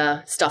to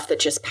hear stuff that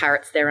just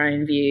parrots their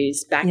own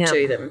views back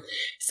to them.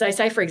 So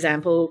say, for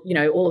example,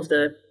 all of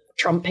the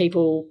Trump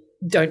people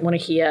don't want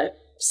to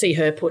see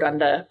her put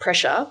under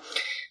pressure.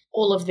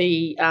 All of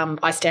the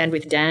I Stand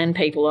With Dan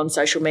people on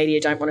social media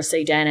don't want to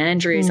see Dan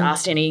Andrews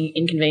asked any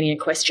inconvenient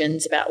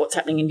questions about what's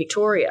happening in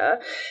Victoria.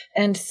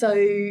 And so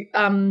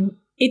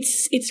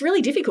it's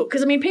really difficult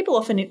because, people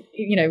often,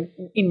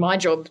 in my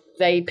job,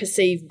 they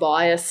perceive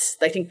bias.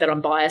 They think that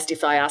I'm biased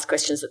if I ask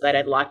questions that they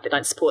don't like, that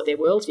don't support their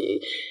worldview.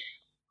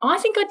 I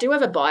think I do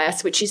have a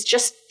bias, which is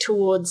just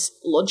towards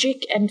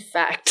logic and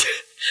fact.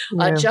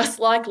 Yeah. I just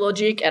like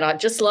logic and I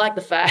just like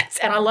the facts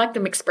and I like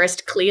them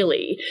expressed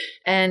clearly.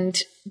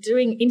 And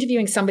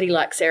interviewing somebody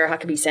like Sarah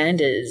Huckabee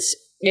Sanders,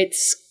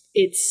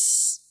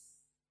 it's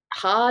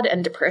hard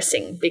and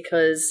depressing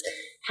because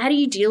how do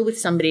you deal with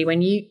somebody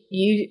when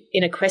you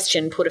in a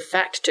question put a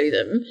fact to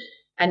them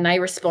and they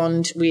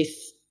respond with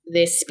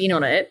their spin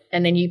on it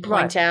and then you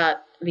point out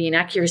the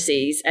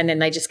inaccuracies and then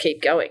they just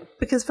keep going?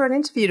 Because for an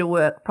interview to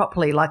work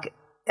properly, like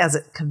as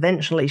it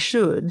conventionally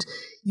should,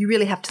 you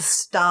really have to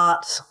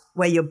start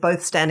where you're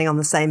both standing on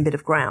the same bit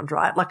of ground,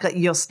 right? Like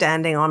you're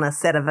standing on a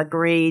set of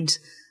agreed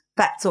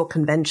facts or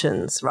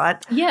conventions,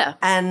 right? Yeah.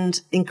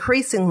 And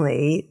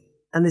increasingly,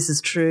 and this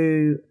is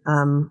true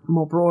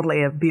more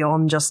broadly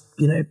beyond just,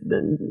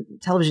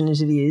 television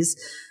interviews,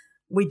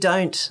 we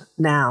don't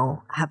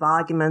now have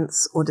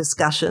arguments or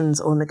discussions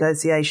or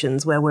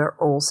negotiations where we're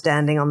all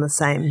standing on the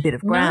same bit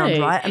of ground,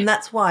 right? And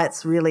that's why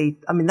it's really,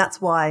 that's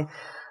why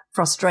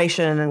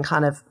frustration and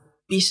kind of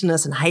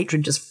bitterness and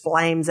hatred just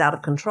flames out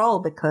of control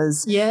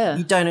because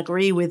you don't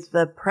agree with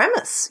the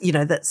premise,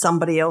 that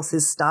somebody else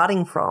is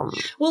starting from.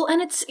 Well,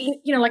 and it's,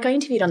 like I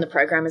interviewed on the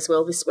program as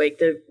well this week,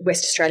 the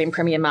West Australian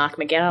Premier Mark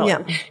McGowan.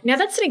 Yeah. Now,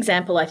 that's an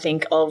example, I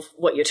think, of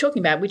what you're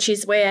talking about, which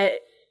is where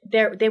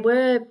there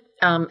were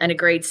an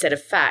agreed set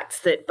of facts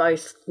that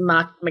both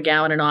Mark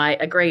McGowan and I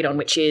agreed on,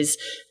 which is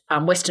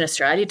Western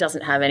Australia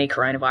doesn't have any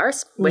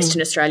coronavirus.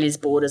 Western Australia's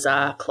borders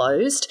are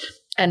closed.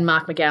 and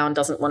Mark McGowan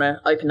doesn't want to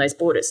open those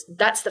borders.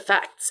 That's the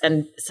facts.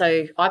 And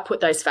so I put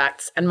those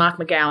facts, and Mark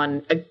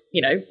McGowan,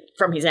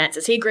 from his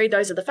answers, he agreed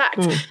those are the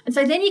facts. And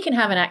so then you can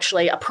have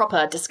a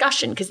proper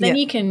discussion, because then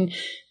you can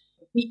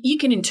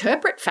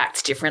interpret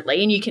facts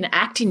differently and you can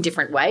act in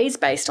different ways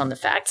based on the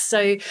facts.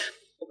 So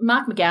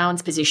Mark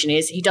McGowan's position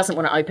is he doesn't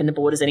want to open the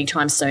borders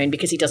anytime soon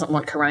because he doesn't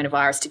want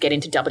coronavirus to get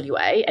into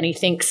WA. And he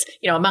thinks,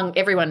 among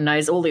everyone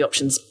knows all the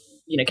options,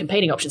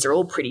 competing options are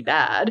all pretty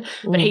bad,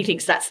 but he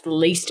thinks that's the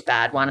least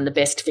bad one and the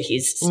best for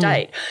his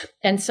state.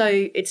 And so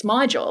it's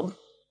my job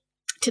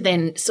to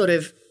then sort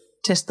of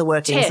test the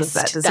workings of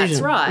that decision.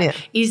 That's right.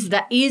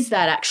 Yeah. Is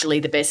that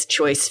actually the best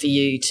choice for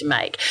you to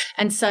make?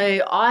 And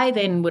so I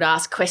then would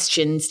ask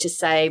questions to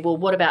say, well,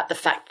 what about the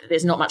fact that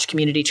there's not much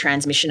community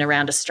transmission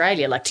around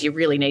Australia? Like, do you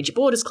really need your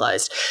borders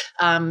closed?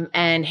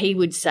 And he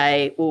would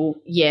say, well,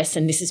 yes,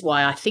 and this is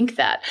why I think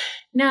that.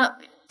 Now,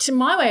 to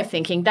my way of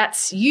thinking,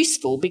 that's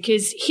useful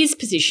because his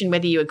position,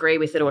 whether you agree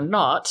with it or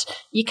not,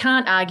 you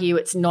can't argue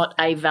it's not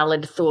a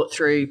valid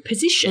thought-through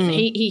position.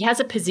 He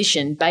has a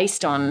position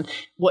based on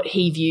what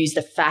he views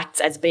the facts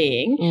as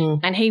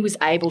being, and he was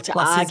able to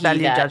argue his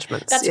value that.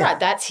 Judgments. That's right.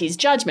 That's his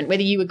judgment.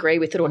 Whether you agree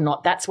with it or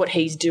not, that's what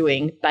he's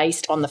doing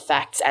based on the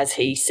facts as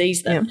he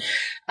sees them.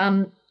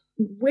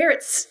 Where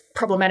it's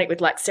problematic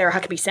with Sarah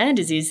Huckabee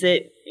Sanders is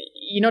that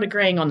you're not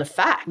agreeing on the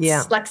facts.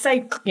 Yeah. Like,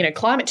 say,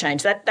 climate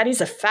change, that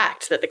is a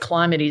fact that the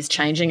climate is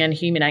changing and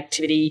human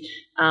activity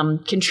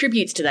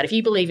contributes to that. If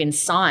you believe in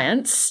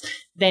science,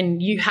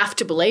 then you have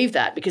to believe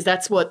that because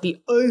that's what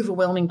the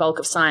overwhelming bulk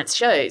of science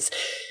shows.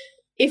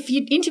 If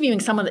you're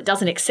interviewing someone that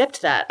doesn't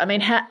accept that, I mean,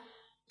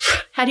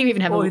 how do you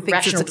even have a rational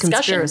discussion? It's a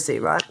conspiracy,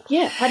 right?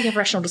 Yeah. How do you have a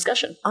rational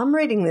discussion? I'm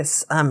reading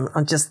this.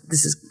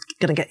 This is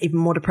going to get even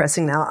more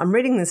depressing now. I'm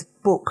reading this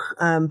book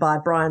by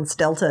Brian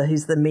Stelter,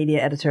 who's the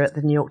media editor at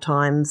the New York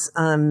Times.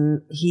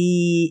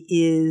 He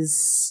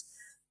is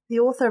the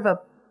author of a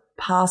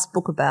past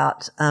book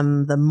about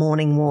the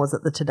morning wars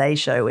at the Today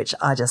Show, which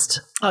I just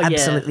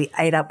absolutely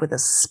ate up with a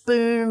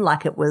spoon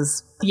like it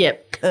was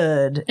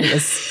curd.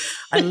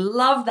 I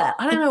love that.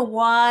 I don't know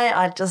why.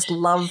 I just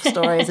love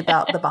stories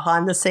about the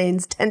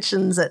behind-the-scenes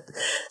tensions at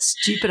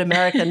stupid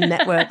American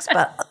networks,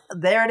 but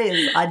there it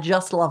is. I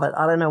just love it.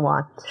 I don't know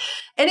why.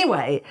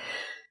 Anyway,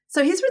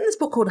 so he's written this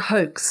book called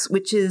Hoax,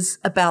 which is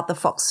about the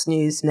Fox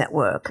News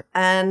network,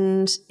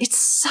 and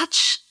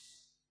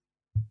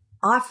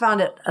I found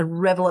it a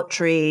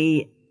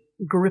revelatory,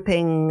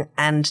 gripping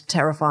and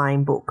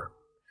terrifying book.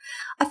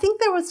 I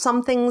think there were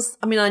some things,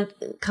 I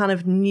kind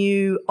of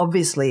knew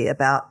obviously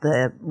about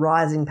the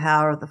rising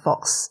power of the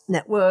Fox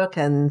network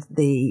and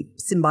the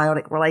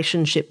symbiotic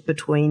relationship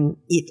between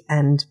it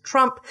and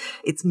Trump,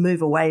 its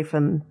move away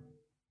from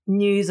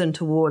news and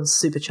towards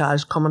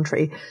supercharged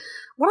commentary.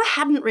 What I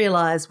hadn't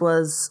realised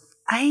was,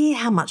 A,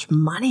 how much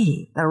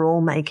money they're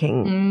all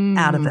making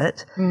out of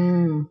it,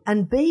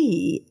 and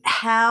B,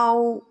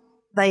 how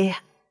this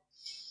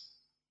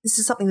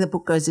is something the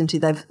book goes into,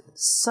 they've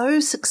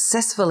so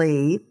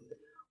successfully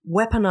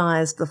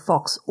weaponized the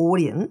Fox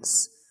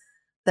audience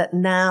that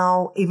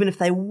now, even if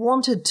they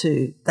wanted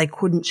to, they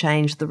couldn't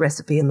change the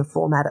recipe and the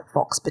format at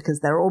Fox because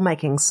they're all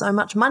making so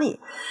much money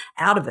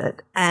out of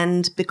it.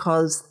 And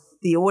because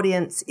the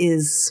audience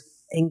is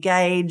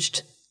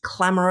engaged,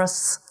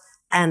 clamorous,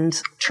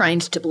 and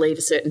trained to believe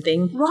a certain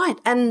thing. Right.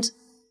 And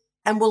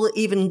will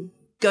even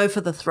go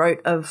for the throat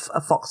of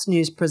a Fox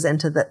News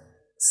presenter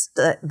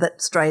that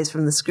strays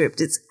from the script.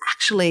 It's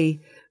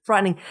actually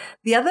frightening.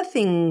 The other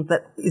thing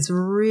that is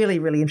really,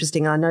 really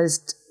interesting, I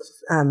noticed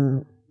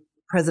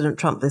President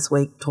Trump this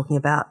week talking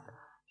about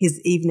his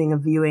evening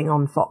of viewing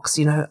on Fox,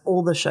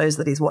 all the shows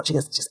that he's watching.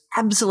 It's just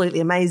absolutely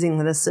amazing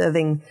that a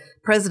serving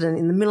president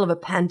in the middle of a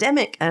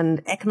pandemic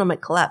and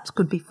economic collapse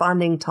could be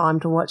finding time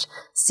to watch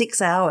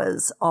 6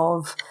 hours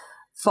of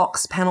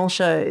Fox panel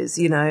shows,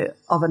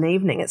 of an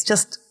evening. It's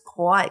just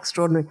quite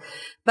extraordinary.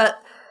 But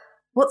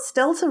what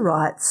Stelter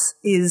writes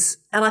is,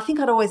 and I think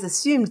I'd always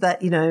assumed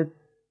that,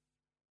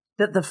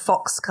 that the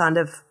Fox kind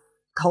of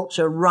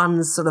culture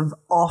runs sort of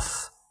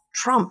off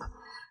Trump,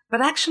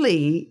 but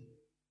actually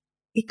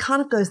it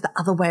kind of goes the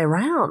other way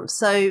around.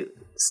 So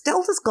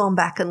Stelter's gone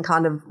back and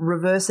kind of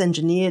reverse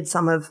engineered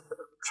some of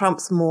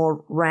Trump's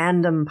more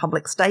random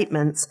public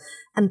statements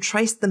and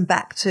traced them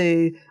back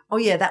to,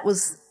 that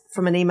was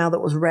from an email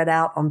that was read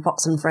out on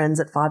Fox and Friends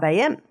at 5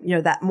 a.m.,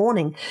 that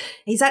morning.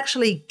 He's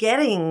actually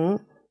getting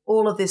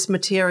all of this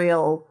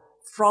material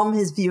from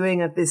his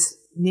viewing of this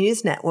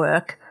news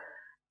network,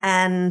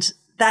 and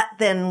that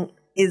then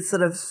is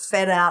sort of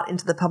fed out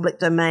into the public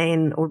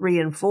domain or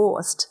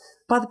reinforced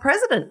by the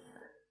president,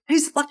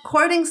 who's like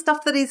quoting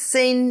stuff that he's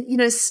seen,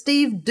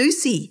 Steve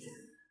Doocy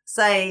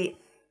say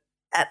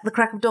at the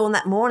crack of dawn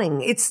that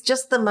morning. It's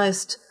just the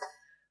most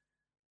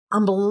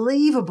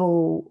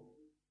unbelievable,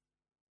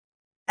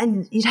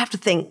 and you'd have to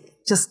think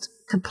just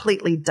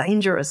completely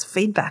dangerous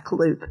feedback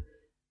loop.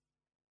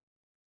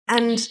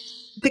 And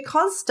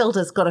because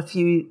Stelter's got a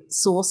few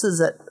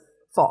sources at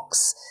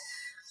Fox,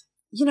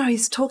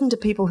 he's talking to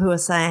people who are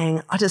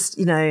saying,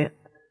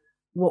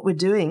 what we're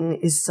doing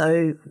is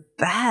so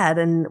bad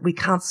and we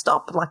can't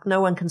stop. Like,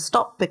 no one can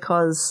stop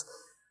because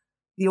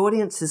the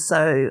audience is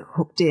so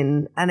hooked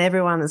in and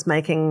everyone is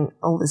making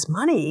all this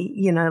money,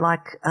 you know,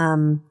 like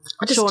Sean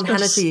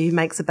Hannity, who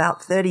makes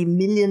about $30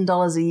 million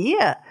a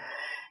year,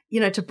 you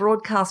know, to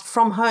broadcast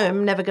from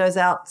home, never goes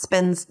out,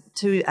 spends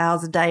 2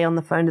 hours a day on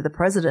the phone to the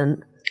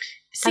president.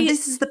 And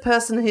this is the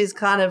person who's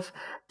kind of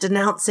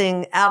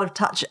denouncing out of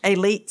touch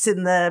elites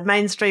in the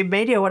mainstream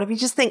media or whatever. You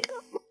just think,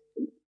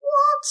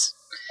 what?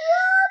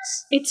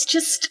 It's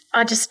just,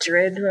 I just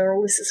dread where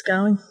all this is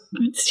going.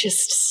 It's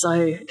just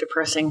so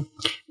depressing.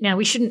 Now,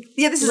 we shouldn't.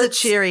 Yeah, this is a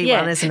cheery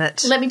one, isn't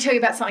it? Let me tell you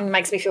about something that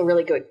makes me feel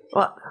really good.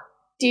 What?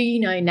 Do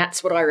you know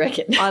Nat's What I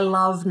Reckon? I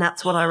love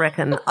Nat's What I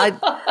Reckon.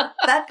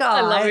 That guy,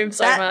 I love him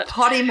so that much.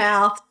 Potty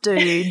mouth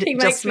dude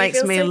just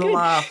makes me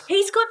laugh.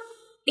 He's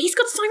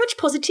got so much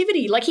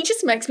positivity. Like, he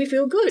just makes me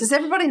feel good. Does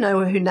everybody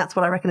know who Nat's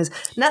What I Reckon is?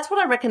 Nat's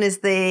What I Reckon is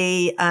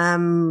the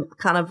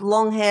kind of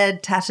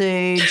long-haired,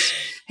 tattooed.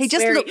 He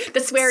just the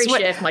sweary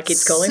chef, my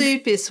kids call him.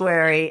 Super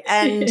sweary.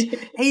 And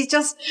he's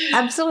just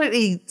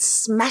absolutely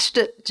smashed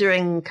it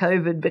during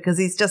COVID because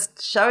he's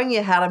just showing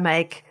you how to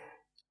make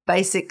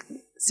basic,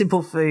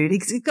 simple food.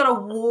 He's got a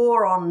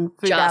war on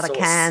food out of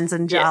cans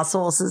and jar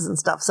sauces and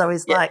stuff. So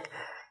he's like,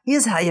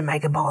 here's how you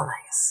make a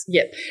bolognese.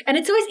 Yep. And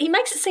it's always, he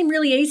makes it seem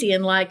really easy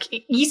and like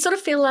you sort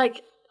of feel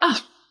like,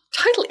 oh,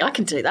 totally, I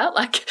can do that.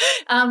 Like,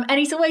 and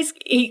he's always,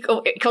 he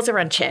calls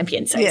everyone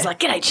champion. So he's like,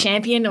 g'day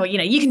champion, or, you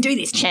know, you can do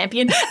this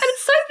champion. And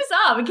it's so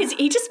bizarre because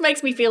he just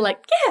makes me feel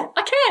like, yeah,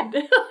 I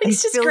can.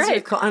 It's just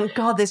great. And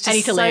God, there's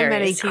just so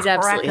many he's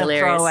absolutely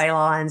hilarious. Throwaway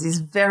lines. He's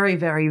very,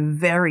 very,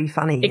 very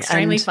funny.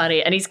 Extremely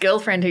funny. And his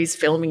girlfriend who's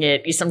filming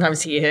it, you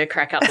sometimes hear her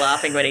crack up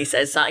laughing when he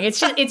says something.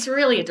 It's just, it's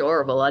really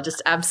adorable. I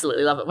just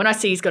absolutely love it. When I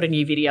see he's got a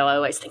new video, I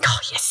always think, oh,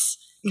 yes.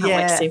 Can't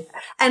wait to see.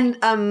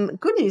 And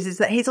good news is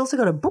that he's also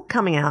got a book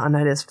coming out, I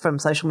noticed, from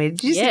social media.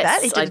 Did you see that?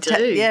 Yes, I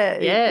do.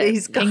 Yeah.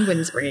 He's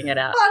Penguin's bringing it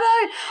out.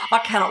 I know. I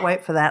cannot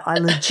wait for that. I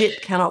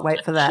legit cannot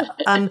wait for that.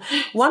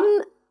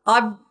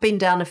 I've been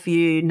down a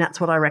few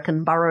Nat's What I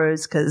Reckon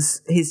burrows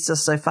because he's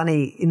just so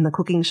funny in the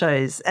cooking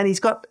shows. And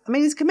he's got, I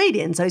mean, he's a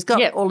comedian, so he's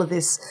got all of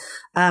this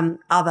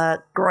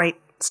other great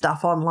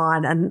stuff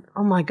online, and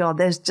oh my God,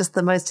 there's just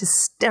the most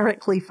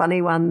hysterically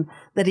funny one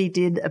that he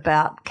did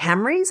about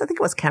Camrys. I think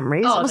it was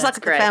Camrys. Oh, it was like a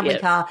family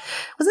car.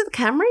 Was it the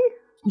Camry?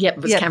 Yep,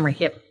 it was Camry.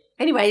 Yep.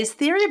 Anyway, his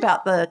theory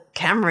about the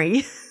Camry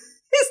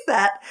is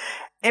that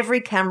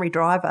every Camry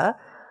driver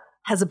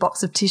has a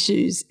box of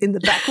tissues in the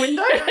back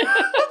window of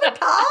the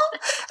car.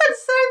 And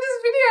so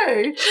this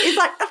video is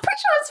like, I'm pretty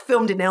sure it's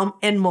filmed in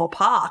Enmore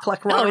Park,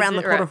 like right around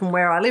the corner from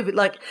where I live.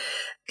 Like,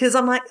 because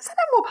I'm like, is that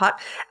Enmore Park?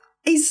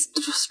 He's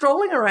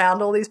strolling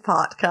around all these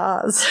parked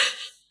cars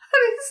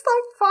and he's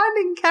like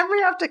finding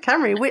Camry after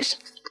Camry, which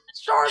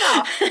sure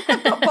enough,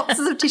 have got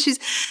boxes of tissues.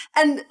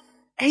 And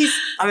it's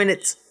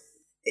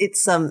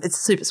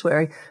super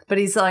sweary, but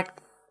he's like,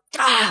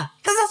 because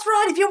that's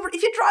right. If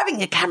you're driving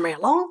your Camry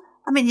along,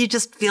 I mean, you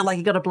just feel like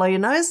you got to blow your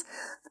nose.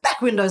 The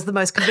back window is the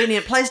most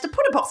convenient place to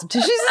put a box of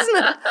tissues,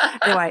 isn't it?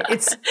 Anyway,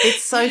 it's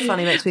so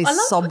funny. It makes me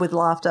sob with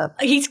laughter.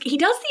 He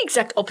does the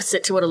exact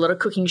opposite to what a lot of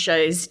cooking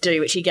shows do,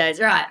 which he goes,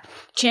 right,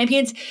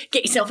 champions,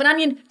 get yourself an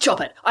onion, chop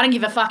it. I don't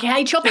give a fuck how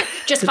you chop it,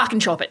 just fucking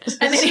chop it.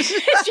 And then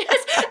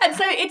and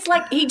so it's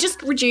like he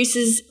just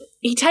reduces.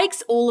 He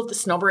takes all of the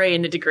snobbery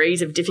and the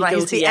degrees of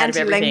difficulty out of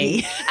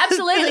everything.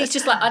 Absolutely. It's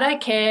just like, I don't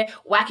care,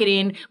 whack it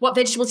in. What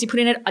vegetables you put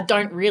in it, I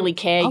don't really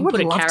care. You can put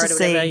a carrot or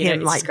whatever. I would love to see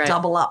him like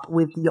double up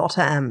with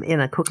Yotam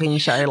in a cooking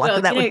show.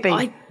 Like that would be.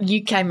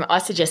 I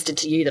suggested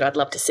to you that I'd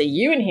love to see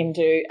you and him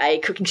do a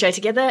cooking show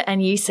together,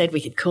 and you said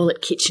we could call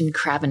it Kitchen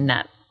Crab and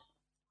Nat.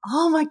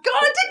 Oh my God,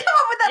 I did come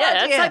up with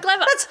that idea. That's so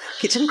clever. That's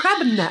Kitchen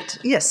Crab and Nat.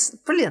 Yes,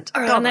 brilliant.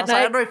 All right, God,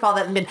 I'd really file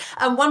that in bin.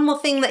 And one more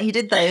thing that he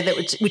did though,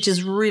 which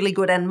is really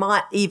good and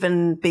might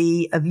even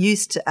be of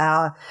use to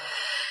our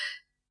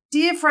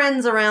dear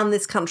friends around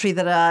this country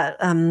that are,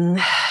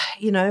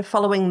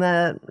 following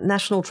the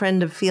national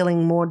trend of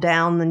feeling more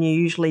down than you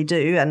usually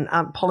do. And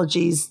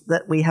apologies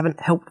that we haven't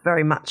helped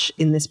very much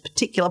in this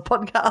particular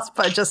podcast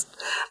by just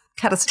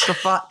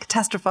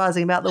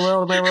catastrophizing about the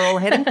world and where we're all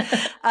heading.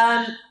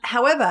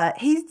 However,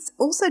 he's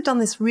also done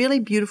this really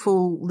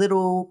beautiful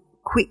little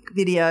quick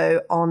video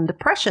on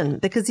depression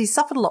because he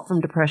suffered a lot from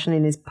depression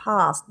in his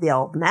past, the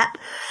old Nat.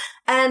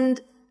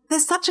 And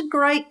there's such a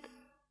great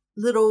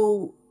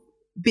little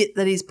bit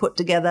that he's put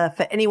together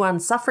for anyone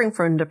suffering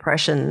from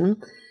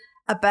depression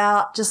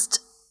about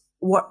just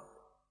what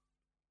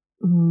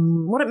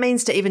it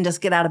means to even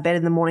just get out of bed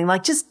in the morning,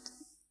 like just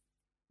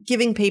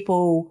giving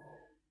people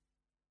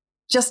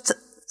just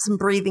some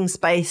breathing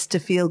space to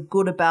feel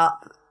good about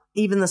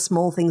even the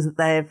small things that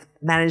they've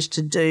managed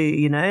to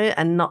do,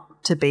 and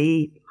not to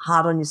be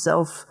hard on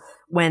yourself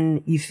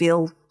when you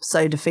feel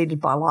so defeated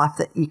by life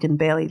that you can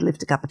barely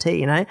lift a cup of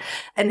tea,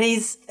 And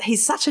he's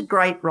such a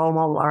great role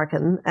model, I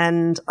reckon,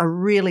 and I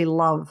really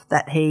love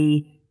that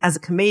he, as a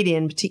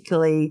comedian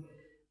particularly,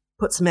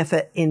 put some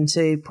effort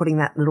into putting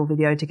that little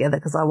video together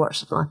because I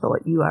watched it and I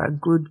thought, you are a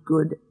good,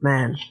 good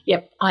man.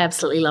 Yep, I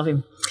absolutely love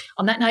him.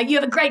 On that note, you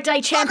have a great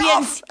day,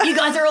 champions. You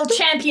guys are all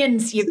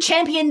champions. You're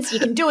champions. You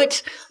can do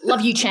it.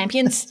 Love you,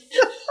 champions.